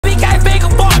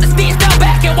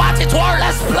Twerk,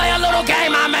 let's play a little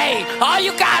game I made. All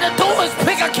you gotta do is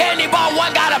pick a candy bar,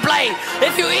 one got a blade.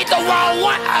 If you eat the wrong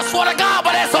one, I swear to God,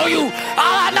 but that's on you.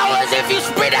 All I know is if you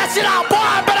spit that shit out, boy,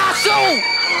 I bet I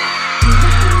shoot.